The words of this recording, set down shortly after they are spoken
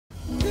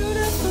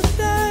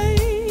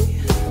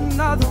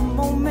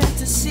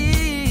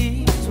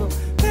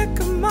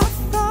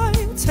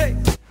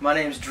My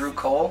name's Drew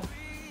Cole,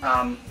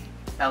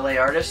 LA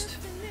artist.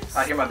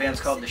 Out here my band's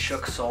called the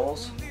Shook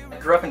Souls. I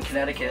grew up in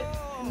Connecticut,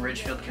 in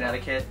Ridgefield,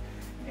 Connecticut,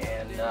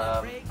 and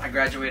I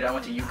graduated, I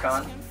went to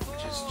UConn,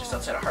 which is just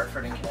outside of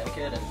Hartford in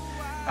Connecticut, and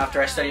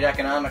after I studied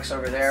economics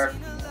over there,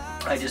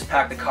 I just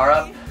packed the car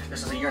up.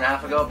 This was a year and a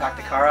half ago, packed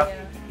the car up,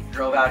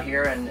 drove out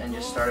here, and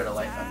just started a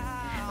life on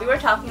it. We were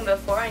talking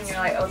before and you're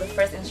like, oh, the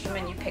first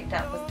instrument you picked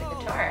up was the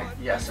guitar.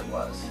 Yes, it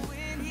was.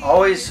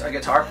 Always a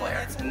guitar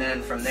player, and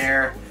then from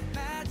there,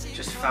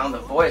 just found the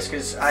voice,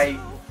 because I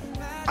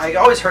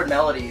always heard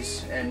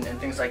melodies and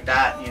things like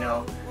that, you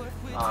know,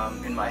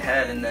 in my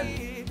head, and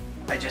then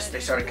they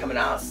started coming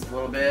out a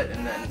little bit,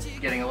 and then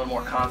getting a little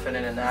more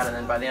confident in that, and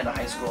then by the end of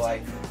high school,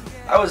 I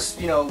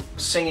was, you know,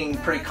 singing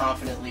pretty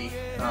confidently.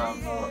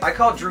 I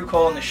call Drew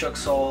Cole and the Shook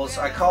Souls,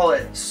 I call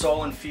it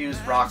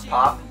soul-infused rock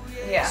pop.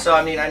 Yeah. So,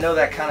 I mean, I know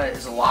that kind of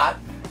is a lot,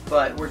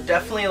 but we're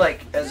definitely,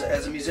 like,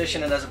 as a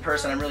musician and as a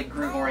person, I'm really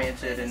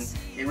groove-oriented, and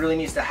it really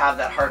needs to have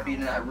that heartbeat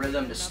and that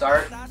rhythm to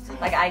start.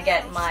 Like, I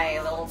get my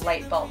little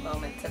light bulb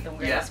moments at the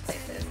weirdest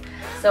places.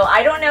 So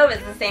I don't know if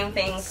it's the same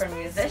thing for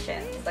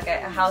musicians. Like,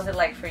 how's it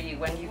like for you?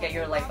 When do you get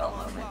your light bulb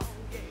moments?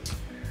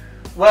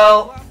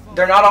 Well,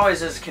 they're not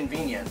always as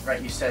convenient,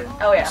 right? You said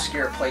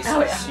obscure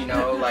places, you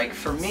know, like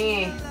for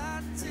me,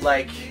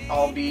 like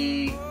I'll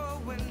be,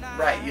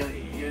 right,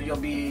 you'll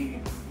be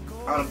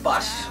on a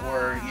bus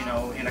or, you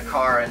know, in a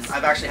car, and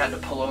I've actually had to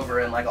pull over,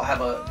 and like I'll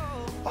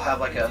have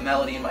like a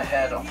melody in my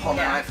head, I'll pull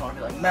my iPhone and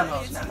be like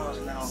memos, and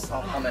then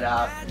I'll hum it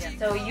out.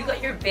 So you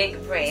got your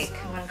big break,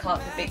 I'm going to call it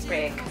the big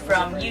break,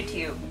 from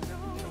YouTube.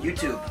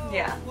 YouTube.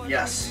 Yeah.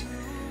 Yes.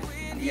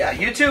 Yeah,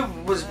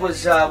 YouTube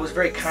was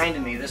very kind to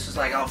me. This was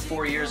like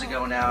 4 years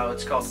ago now.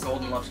 It's called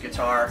Golden Loves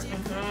Guitar,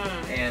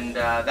 and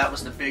that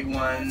was the big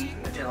one.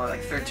 It did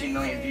like 13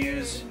 million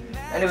views,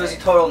 and it was a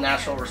total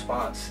natural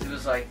response. It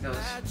was like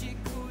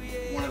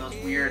one of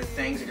those weird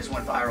things that just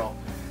went viral.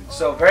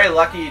 So very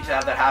lucky to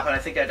have that happen. I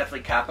think I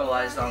definitely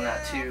capitalized on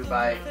that too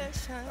by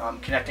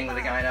connecting with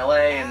a guy in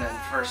LA, and then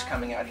first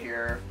coming out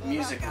here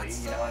musically.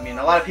 You know, I mean,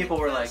 a lot of people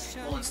were like,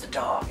 "Well, it's the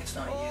dog. It's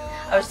not you."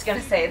 I was just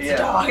gonna say it's the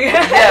dog.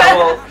 Yeah,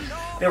 well,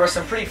 there were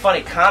some pretty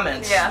funny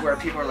comments where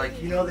people were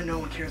like, "You know that no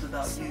one cares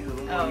about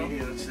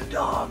you. It's the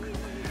dog."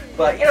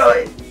 But you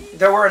know,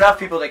 there were enough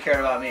people that cared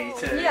about me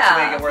to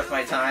make it worth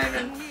my time,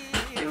 and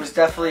it was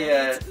definitely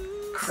a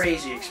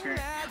crazy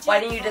experience. Why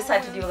didn't you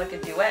decide to do like a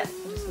duet?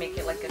 Just make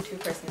it like a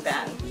two-person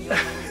band.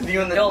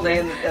 You and the dog?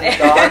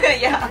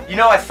 Yeah. You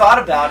know, I thought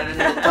about it, and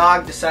then the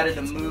dog decided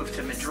to move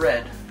to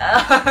Madrid.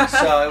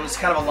 So it was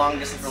kind of a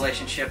long-distance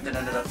relationship that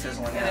ended up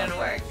fizzling out. It didn't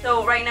work.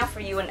 So right now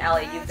for you in LA,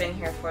 you've been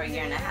here for a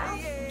year and a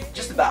half?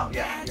 Just about,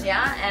 yeah.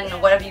 Yeah? And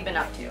what have you been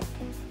up to?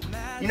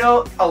 You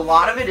know, a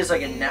lot of it is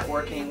like a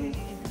networking.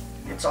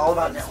 It's all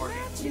about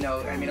networking. You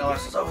know, I mean, a lot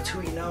of stuff, it's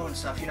who you know and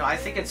stuff. You know, I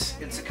think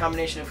it's a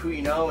combination of who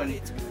you know and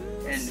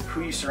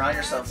who you surround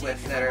yourself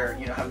with that are,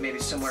 you know, have maybe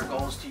similar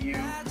goals to you,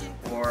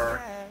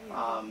 or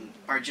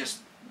are just,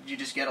 you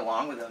just get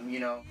along with them, you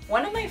know.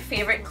 One of my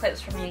favorite clips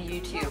from your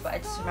YouTube, I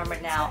just remember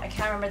now, I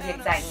can't remember the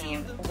exact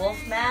name,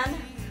 Wolfman?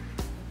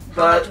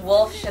 How much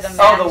wolf should a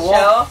man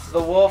show?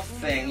 The wolf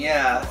thing,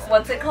 yeah.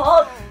 What's it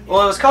called?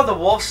 Well, it was called the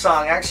Wolf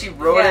Song. I actually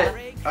wrote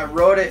it, I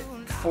wrote it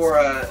for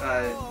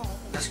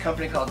this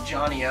company called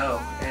Johnny O,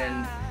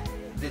 and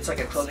it's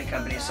like a clothing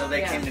company, so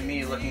they came to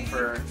me looking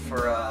for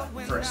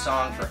a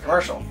song for a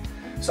commercial.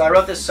 So I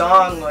wrote this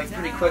song like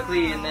pretty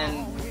quickly, and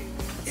then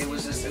it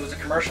was a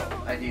commercial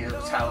idea. It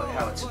was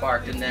how it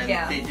sparked, and then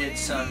they did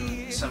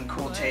some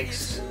cool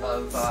takes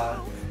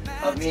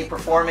of me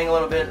performing a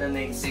little bit, and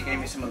then they gave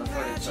me some of the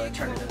footage, so I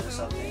turned it into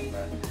something.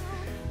 But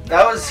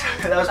that was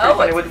pretty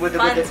funny with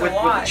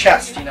the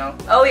chest, you know.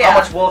 Oh yeah. How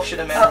much wolf should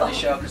a man really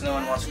show? Because no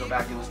one wants to go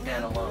back to his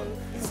den alone.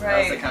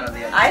 Right. That was kind of the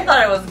idea. I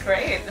thought it was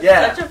great.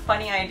 It's such a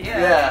funny idea.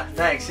 Yeah,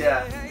 thanks,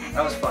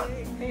 that was fun.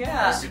 Yeah.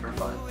 That was super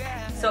fun.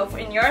 So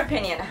in your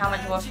opinion, how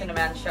much wolf should a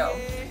man show?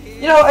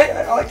 You know,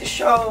 I like to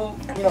show,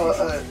 you know,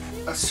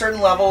 a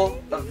certain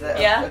level of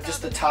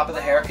just the top of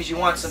the hair, because you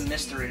want some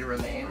mystery to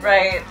remain.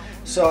 Right.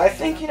 So I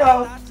think, you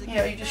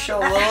you just show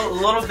a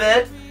little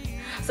bit.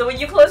 So when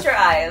you close your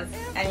eyes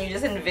and you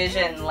just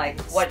envision like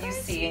what you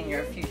see in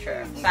your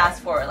future,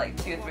 fast forward like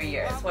 2-3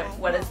 years,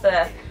 what is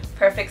the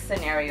perfect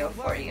scenario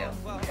for you?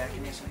 Okay,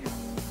 can you see it?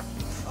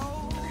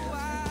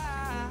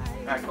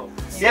 Alright, cool.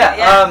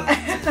 Yeah,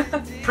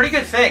 pretty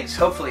good things,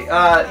 hopefully. You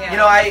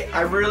know,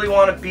 I really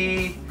want to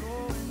be,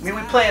 I mean,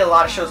 we play a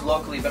lot of shows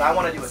locally, but I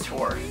want to do a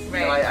tour. You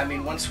know, I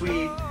mean, once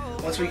we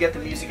get the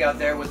music out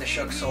there with the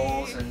Shook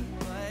Souls and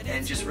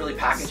just really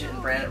package it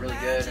and brand it really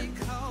good, and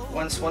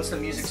once the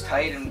music's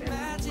tight and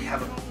we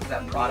have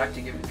that product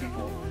to give to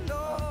people,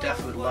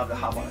 definitely would love to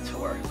hop on a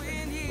tour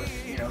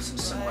with you know, some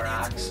similar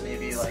acts,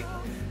 maybe like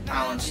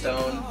Alan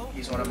Stone,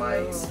 he's one of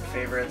my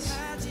favorites,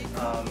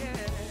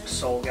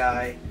 soul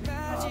guy,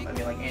 I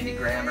mean like Andy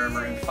Grammer,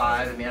 Maroon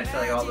 5, I mean I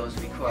feel like all those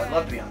would be cool. I'd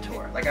love to be on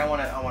tour. Like I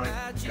want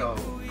to go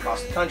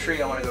across the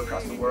country, I want to go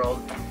across the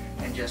world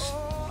and just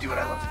do what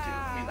I love to do.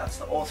 I mean that's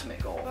the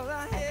ultimate goal.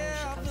 I think we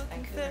should come to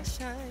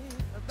Vancouver.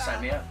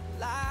 sign me up.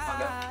 I'll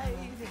go.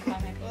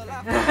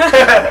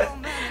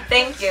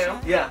 Thank you.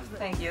 Yeah.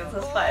 Thank you. This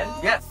was fun.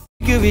 Yeah.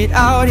 Give it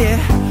out, yeah.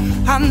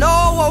 I know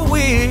I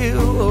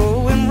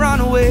will and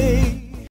run away.